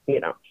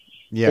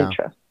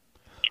 interest.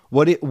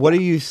 What do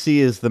you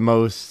see as the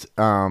most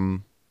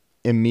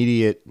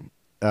immediate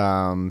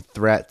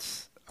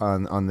threats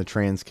on the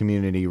trans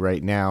community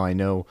right now? I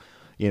know,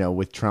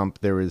 with Trump,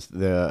 there was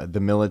the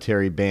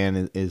military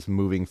ban is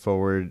moving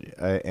forward,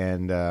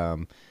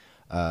 and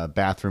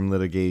bathroom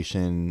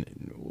litigation.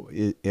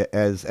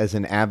 As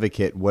an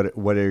advocate,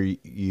 what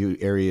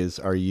areas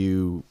are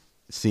you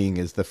seeing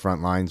as the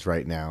front lines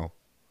right now?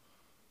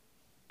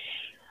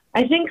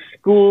 I think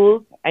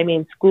schools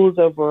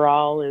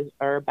overall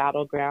are a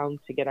battleground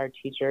to get our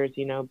teachers,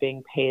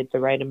 being paid the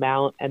right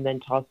amount, and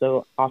then to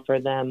also offer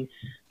them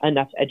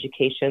enough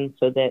education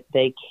so that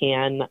they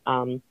can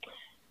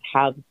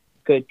have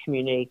good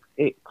community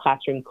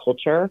classroom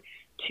culture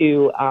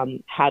to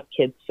have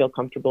kids feel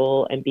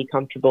comfortable and be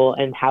comfortable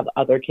and have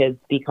other kids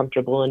be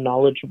comfortable and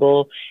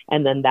knowledgeable.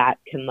 And then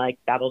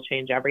that'll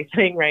change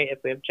everything, right?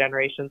 If we have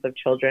generations of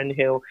children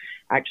who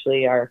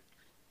actually are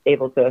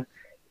able to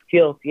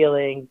feel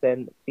feelings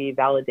and be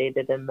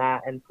validated in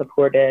that and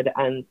supported.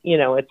 And,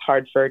 it's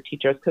hard for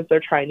teachers because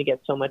they're trying to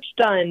get so much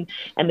done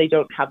and they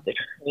don't have the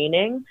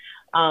training.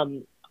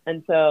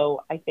 And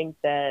so I think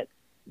that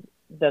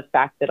the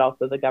fact that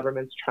also the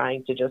government's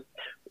trying to just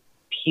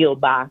peel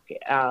back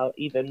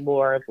even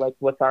more of like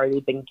what's already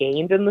been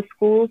gained in the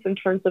schools in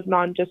terms of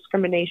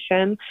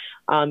non-discrimination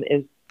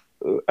is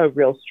a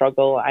real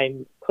struggle.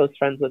 I'm close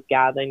friends with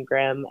Gavin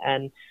Grimm,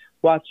 and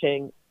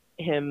watching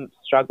him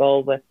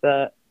struggle with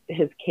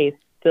his case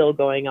still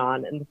going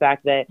on, and the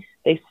fact that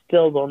they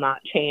still will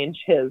not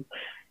change his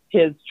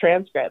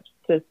transcripts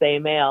to say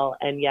male,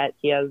 and yet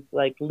he has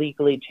like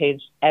legally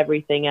changed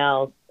everything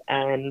else.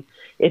 And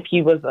if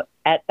he was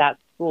at that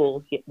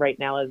school right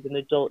now as an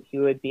adult, he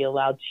would be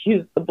allowed to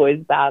use the boys'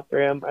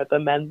 bathroom or the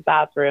men's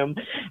bathroom,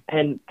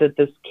 and that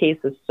this case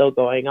is still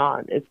going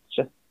on. It's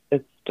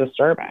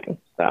disturbing.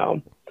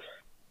 So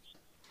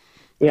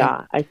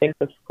yeah, I think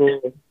the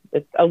school,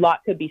 a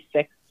lot could be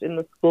fixed in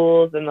the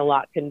schools, and a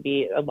lot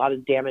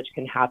of damage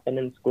can happen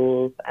in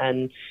schools.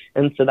 And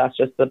so that's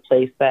just the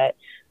place that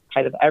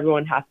kind of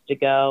everyone has to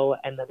go,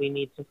 and that we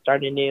need to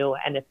start anew.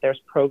 And if there's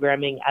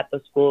programming at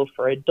the school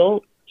for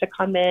adults to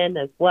come in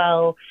as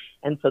well,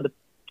 and so the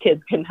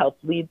kids can help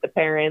lead the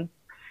parents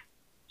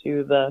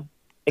to the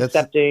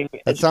accepting.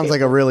 That sounds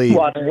like a really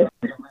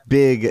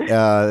big.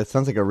 It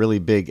sounds like a really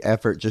big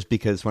effort. Just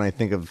because when I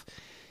think of,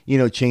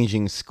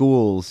 changing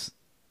schools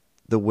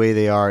the way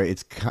they are,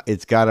 it's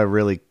got to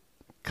really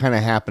kind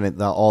of happen at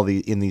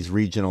in these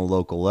regional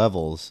local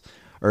levels.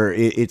 Or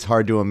it's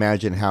hard to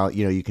imagine how,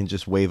 you can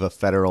just wave a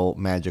federal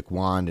magic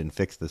wand and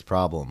fix this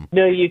problem.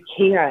 No, you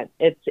can't.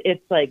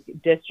 It's like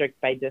district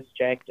by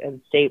district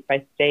and state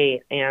by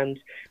state. And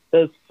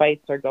those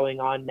fights are going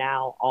on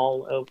now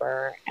all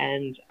over.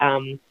 And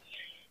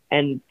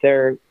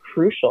they're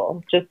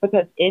crucial just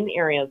because in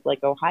areas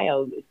like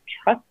Ohio,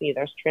 trust me,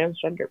 there's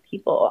transgender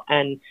people,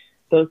 and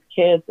those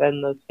kids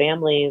and those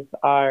families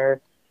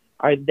are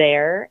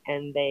there,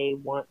 and they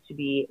want to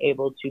be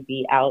able to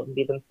be out and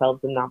be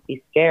themselves and not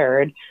be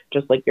scared,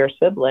 just like your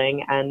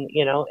sibling. And,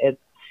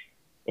 it's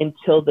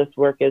until this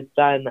work is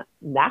done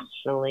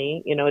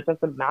nationally, it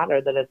doesn't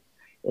matter that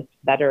it's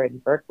better in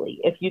Berkeley.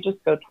 If you just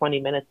go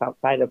 20 minutes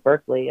outside of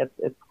Berkeley,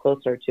 it's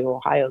closer to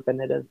Ohio than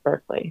it is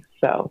Berkeley.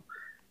 So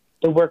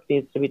the work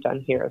needs to be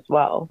done here as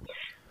well.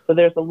 So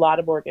there's a lot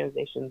of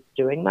organizations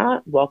doing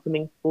that.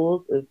 Welcoming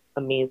Schools is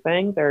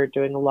amazing. They're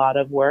doing a lot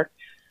of work,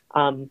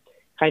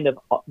 kind of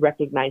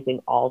recognizing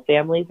all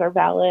families are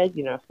valid.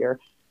 If you're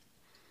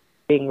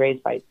being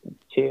raised by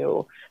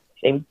two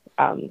same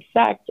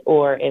sex,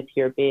 or if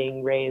you're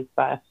being raised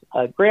by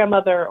a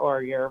grandmother,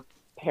 or your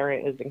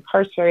parent is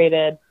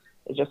incarcerated,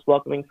 just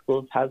Welcoming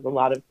Schools has a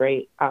lot of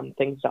great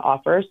things to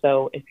offer.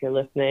 So if you're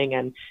listening,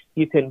 and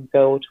you can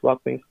go to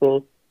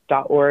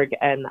welcomingschools.org,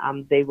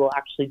 and they will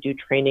actually do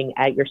training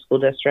at your school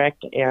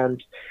district.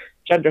 And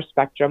Gender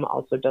Spectrum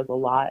also does a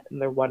lot,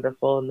 and they're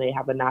wonderful, and they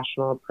have a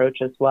national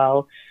approach as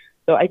well.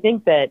 So I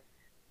think that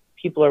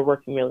people are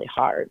working really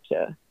hard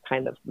to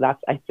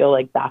I feel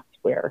like that's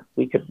where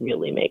we could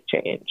really make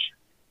change.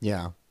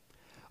 Yeah.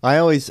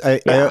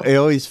 It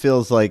always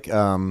feels like,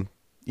 some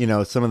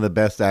of the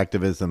best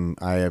activism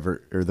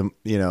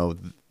the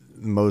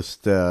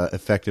most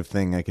effective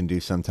thing I can do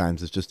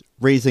sometimes is just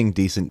raising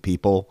decent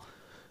people.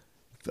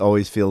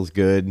 Always feels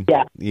good.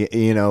 Yeah.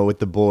 With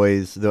the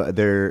boys,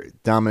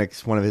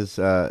 Dominic's one of his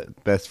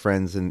best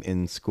friends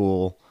in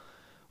school.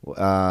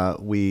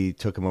 We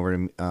took him over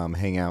to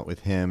hang out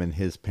with him and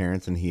his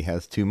parents, and he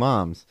has two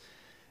moms.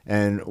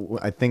 And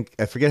I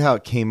forget how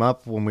it came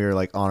up when we were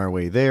like on our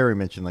way there. We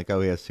mentioned like, oh,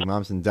 he has two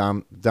moms, and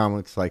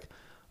Dominic's like,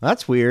 well,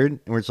 that's weird,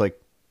 and we're just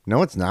like,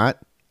 no, it's not.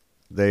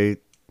 they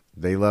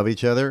love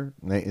each other.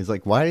 It's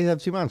like, why do you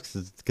have two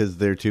moms? Because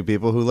they're two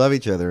people who love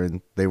each other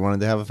and they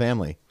wanted to have a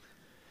family.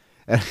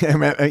 And I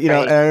remember, Right.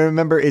 and I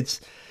remember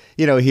it's,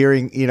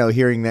 hearing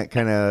that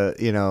kind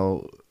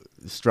of,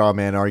 straw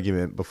man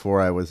argument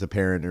before I was a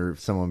parent, or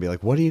someone be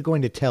like, what are you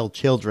going to tell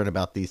children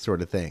about these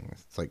sort of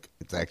things? It's like,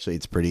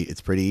 it's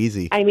pretty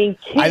easy. I mean,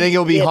 I think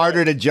it'll be kids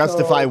harder get to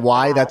justify so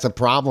why fast. that's a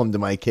problem to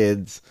my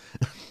kids.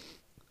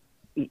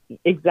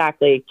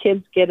 Exactly.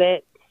 Kids get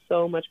it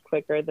so much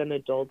quicker than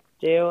adults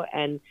do.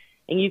 And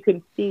you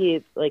can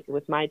see, like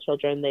with my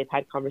children, they've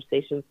had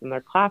conversations in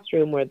their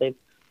classroom where they've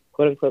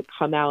quote unquote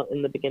come out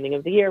in the beginning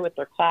of the year with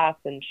their class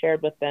and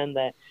shared with them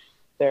that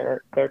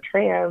they're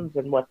trans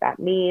and what that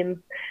means.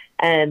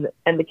 And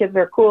the kids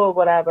are cool,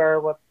 whatever,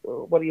 what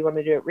do you want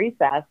to do at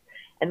recess?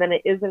 And then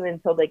it isn't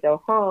until they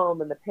go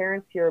home and the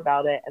parents hear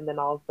about it, and then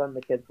all of a sudden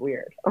the kid's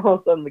weird. All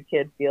of a sudden the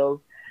kid feels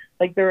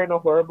like they're in a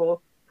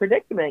horrible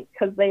predicament,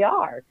 because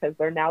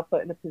they're now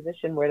put in a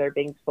position where they're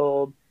being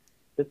told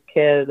this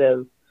kid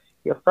is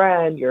your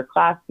friend, your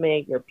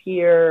classmate, your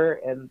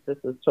peer, and this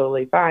is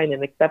totally fine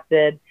and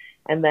accepted.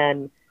 And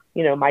then,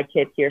 my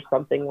kid hears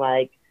something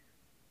like,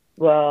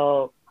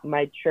 well,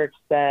 my church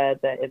said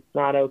that it's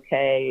not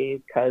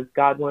okay because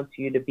God wants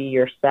you to be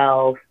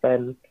yourself.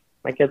 And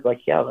my kid's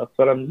like, yeah, that's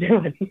what I'm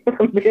doing.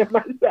 I'm being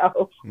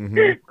myself.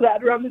 Mm-hmm.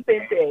 Glad we're on the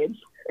same page.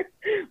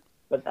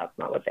 But that's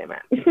not what they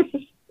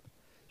meant.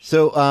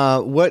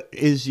 So, what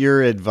is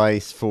your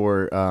advice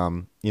for,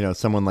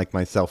 someone like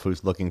myself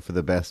who's looking for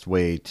the best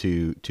way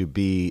to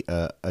be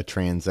a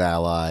trans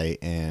ally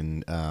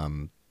and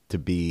to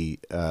be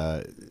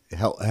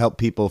help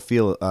people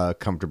feel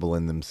comfortable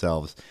in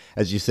themselves?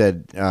 As you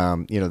said,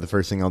 the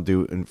first thing I'll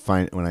do and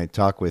find when I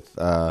talk with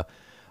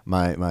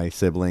my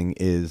sibling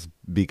is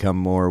become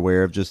more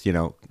aware of just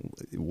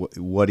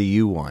what do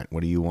you want?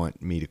 What do you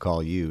want me to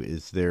call you?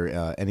 Is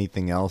there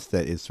anything else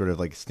that is sort of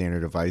like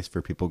standard advice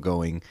for people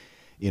going,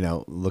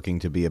 looking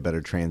to be a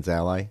better trans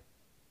ally?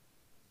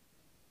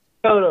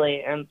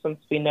 Totally. And since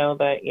we know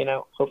that,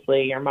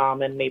 hopefully your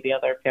mom and maybe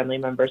other family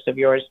members of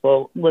yours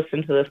will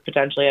listen to this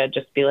potentially, I'd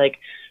just be like,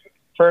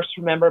 first,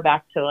 remember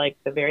back to like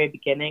the very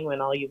beginning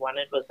when all you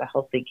wanted was a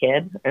healthy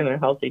kid and a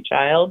healthy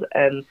child.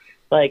 And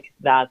like,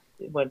 that's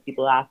when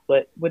people ask,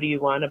 what do you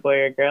want, a boy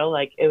or a girl?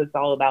 Like, it was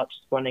all about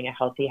just wanting a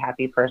healthy,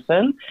 happy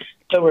person.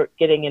 So we're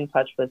getting in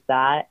touch with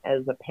that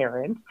as a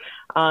parent.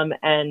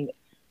 And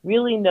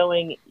really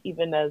knowing,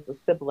 even as a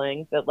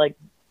sibling, that like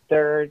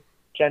their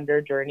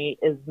gender journey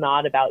is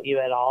not about you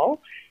at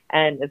all,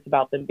 and it's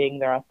about them being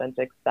their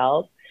authentic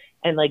self,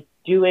 and like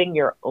doing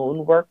your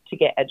own work to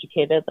get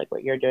educated, like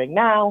what you're doing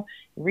now,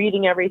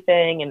 reading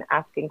everything and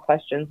asking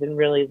questions and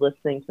really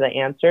listening to the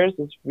answers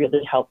is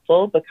really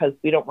helpful, because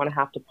we don't want to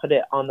have to put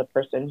it on the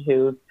person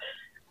who's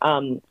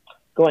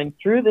going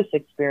through this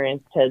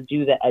experience to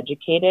do the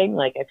educating.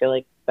 Like, I feel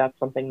like that's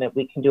something that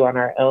we can do on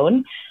our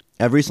own.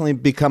 I've recently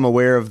become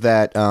aware of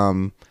that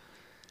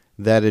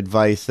that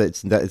advice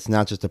that it's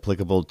not just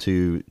applicable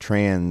to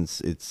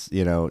trans, it's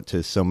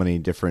to so many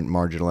different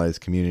marginalized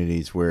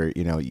communities where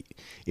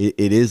it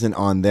isn't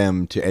on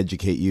them to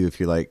educate you if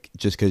you're like,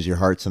 just because your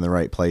heart's in the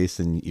right place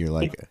and you're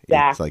like,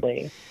 Exactly.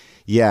 It's like,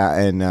 yeah.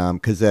 And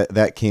because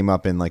that came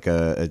up in like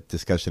a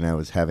discussion I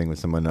was having with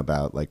someone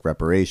about like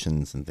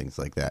reparations and things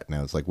like that, and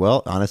I was like,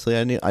 well, honestly,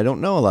 I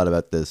don't know a lot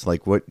about this,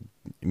 like what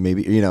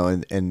maybe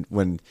and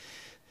when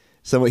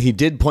so he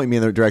did point me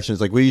in the direction.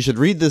 It's like, well, you should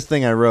read this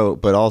thing I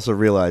wrote, but also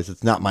realize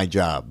it's not my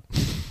job.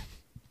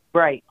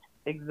 Right.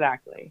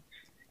 Exactly.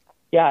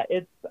 Yeah.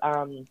 It's,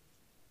 and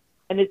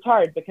it's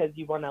hard because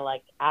you want to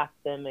like ask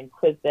them and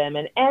quiz them.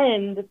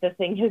 And the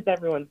thing is,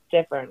 everyone's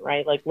different,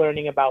 right? Like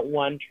learning about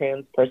one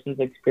trans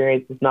person's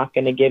experience is not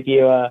going to give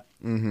you a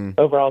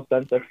overall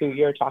sense of who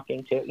you're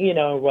talking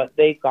to, what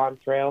they've gone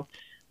through,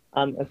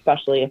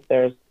 especially if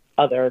there's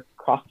other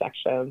cross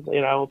sections,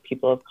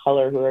 people of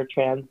color who are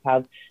trans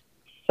have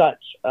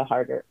such a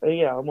harder,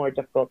 more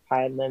difficult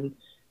time than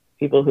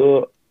people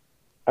who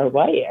are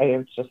white. I mean,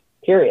 it's just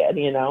period,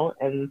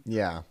 and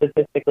yeah,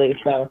 statistically.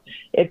 So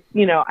it's,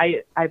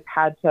 I've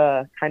had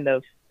to kind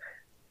of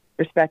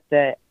respect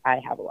that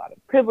I have a lot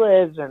of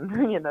privilege and,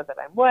 that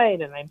I'm white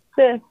and I'm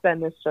cis,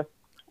 and it's just,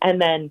 and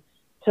then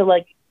to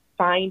like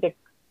find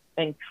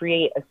and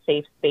create a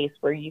safe space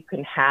where you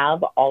can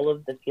have all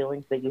of the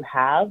feelings that you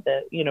have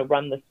that,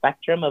 run the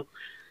spectrum of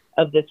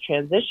this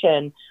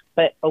transition,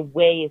 but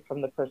away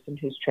from the person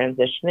who's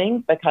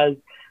transitioning, because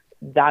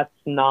that's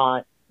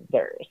not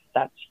theirs,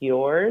 that's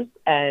yours,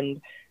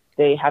 and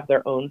they have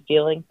their own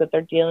feelings that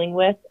they're dealing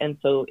with. And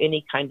so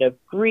any kind of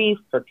grief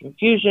or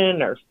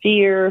confusion or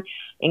fear,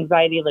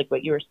 anxiety, like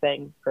what you were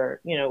saying,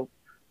 for,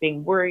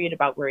 being worried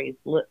about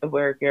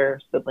where your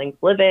sibling's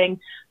living,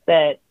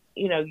 that,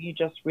 you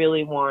just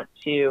really want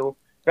to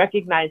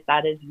recognize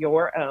that as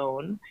your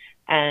own,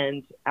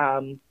 and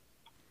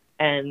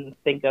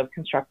think of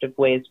constructive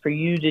ways for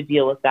you to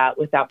deal with that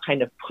without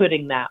kind of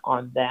putting that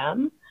on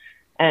them.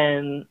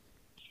 And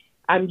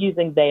I'm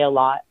using they a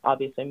lot.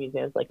 Obviously, I'm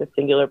using it as like a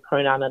singular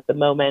pronoun at the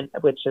moment,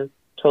 which is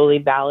totally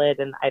valid.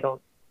 And I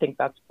don't think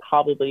that's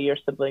probably your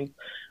sibling's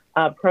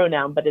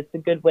pronoun, but it's a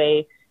good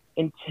way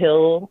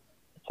until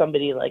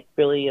somebody like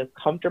really is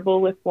comfortable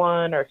with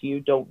one, or if you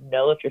don't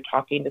know, if you're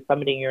talking to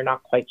somebody and you're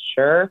not quite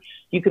sure,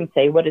 you can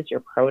say, what is your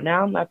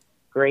pronoun? That's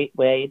a great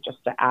way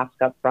just to ask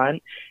up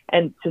front,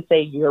 and to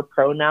say your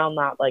pronoun,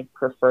 not like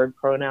preferred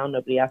pronoun.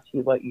 Nobody asks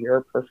you what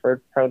your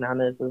preferred pronoun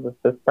is as a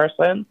cis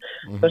person.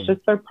 So it's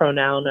just their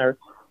pronoun, or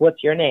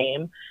what's your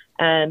name.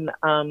 And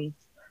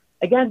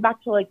again,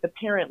 back to like the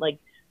parent, like,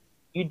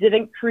 you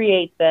didn't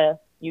create this,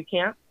 you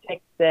can't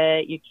fix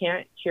it, you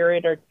can't cure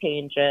it or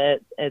change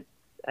it. It's,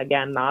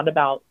 again, not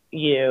about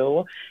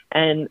you,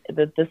 and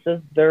that this is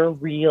their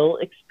real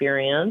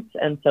experience.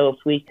 And so if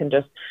we can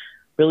just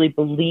really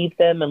believe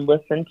them and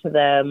listen to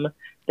them,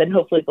 then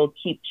hopefully they'll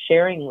keep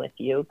sharing with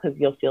you, because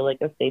you'll feel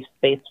like a safe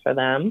space for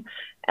them.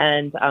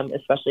 And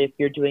especially if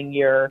you're doing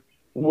your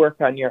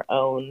work on your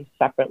own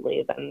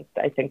separately, then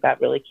I think that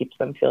really keeps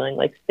them feeling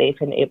like safe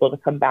and able to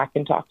come back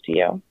and talk to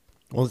you.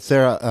 Well,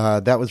 Sarah,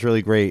 that was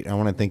really great. I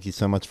want to thank you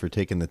so much for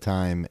taking the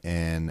time,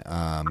 and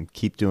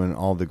keep doing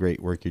all the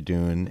great work you're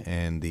doing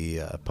and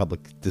the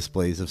public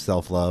displays of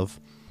self-love.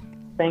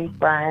 Thanks,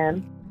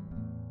 Brian.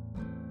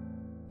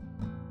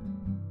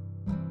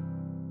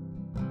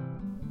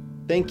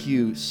 Thank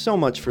you so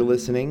much for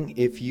listening.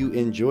 If you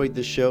enjoyed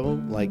the show,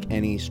 like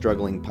any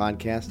struggling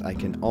podcast, I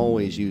can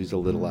always use a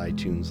little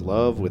iTunes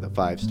love with a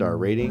 5-star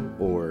rating,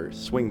 or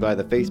swing by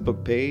the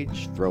Facebook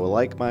page, throw a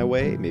like my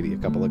way, maybe a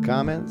couple of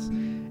comments.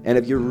 And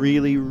if you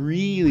really,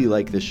 really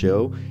like the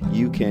show,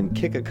 you can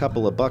kick a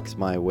couple of bucks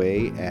my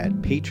way at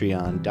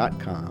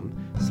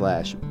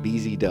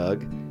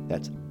patreon.com/BZDug.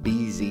 That's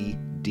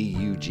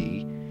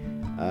BZDUG.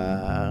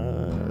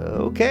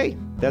 Okay,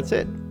 that's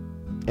it.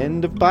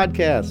 End of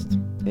podcast.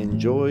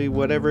 Enjoy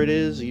whatever it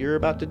is you're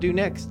about to do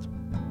next.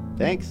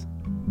 Thanks.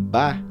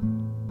 Bye.